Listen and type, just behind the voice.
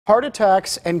Heart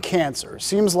attacks and cancer.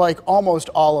 Seems like almost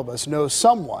all of us know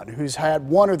someone who's had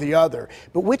one or the other,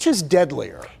 but which is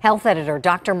deadlier? Health editor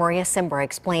Dr. Maria Simbra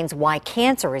explains why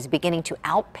cancer is beginning to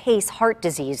outpace heart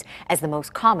disease as the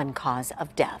most common cause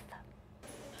of death.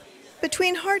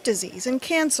 Between heart disease and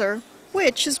cancer,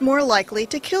 which is more likely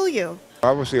to kill you?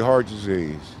 I would say heart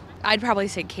disease. I'd probably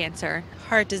say cancer.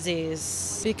 Heart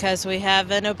disease, because we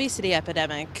have an obesity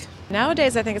epidemic.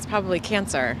 Nowadays, I think it's probably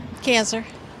cancer. Cancer.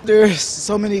 There's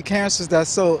so many cancers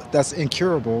that's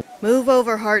incurable. Move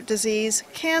over heart disease,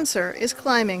 cancer is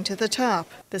climbing to the top.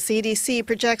 The CDC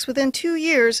projects within 2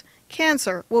 years,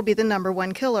 cancer will be the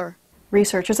 #1 killer.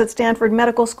 Researchers at Stanford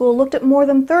Medical School looked at more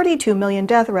than 32 million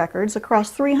death records across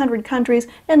 300 countries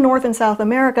in North and South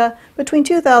America between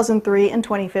 2003 and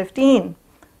 2015.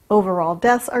 Overall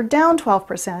deaths are down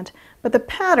 12%, but the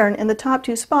pattern in the top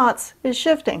 2 spots is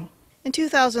shifting. In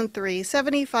 2003,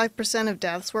 75% of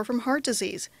deaths were from heart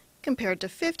disease, compared to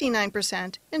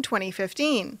 59% in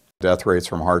 2015. Death rates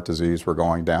from heart disease were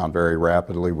going down very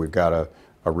rapidly. We've got a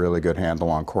really good handle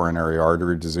on coronary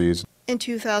artery disease. In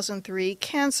 2003,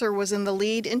 cancer was in the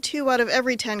lead in 2 out of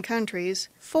every 10 countries,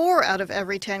 4 out of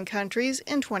every 10 countries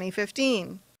in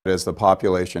 2015. As the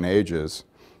population ages,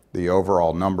 the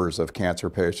overall numbers of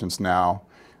cancer patients now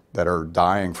that are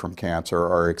dying from cancer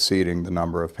are exceeding the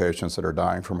number of patients that are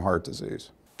dying from heart disease.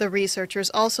 The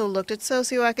researchers also looked at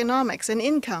socioeconomics and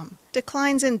income.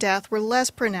 Declines in death were less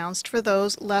pronounced for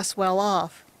those less well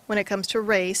off. When it comes to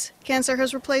race, cancer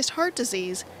has replaced heart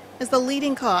disease as the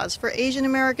leading cause for Asian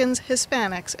Americans,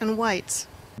 Hispanics, and whites.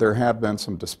 There have been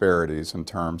some disparities in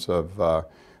terms of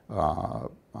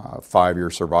 5-year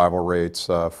survival rates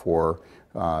for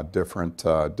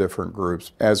different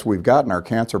groups. As we've gotten our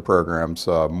cancer programs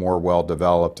more well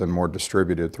developed and more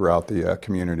distributed throughout the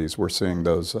communities, we're seeing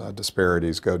those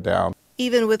disparities go down.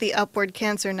 Even with the upward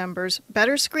cancer numbers,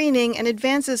 better screening and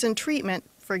advances in treatment,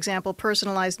 for example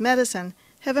personalized medicine,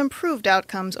 have improved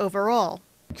outcomes overall.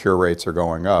 Cure rates are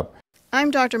going up.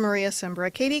 I'm Dr. Maria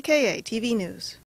Simbra, KDKA-TV News.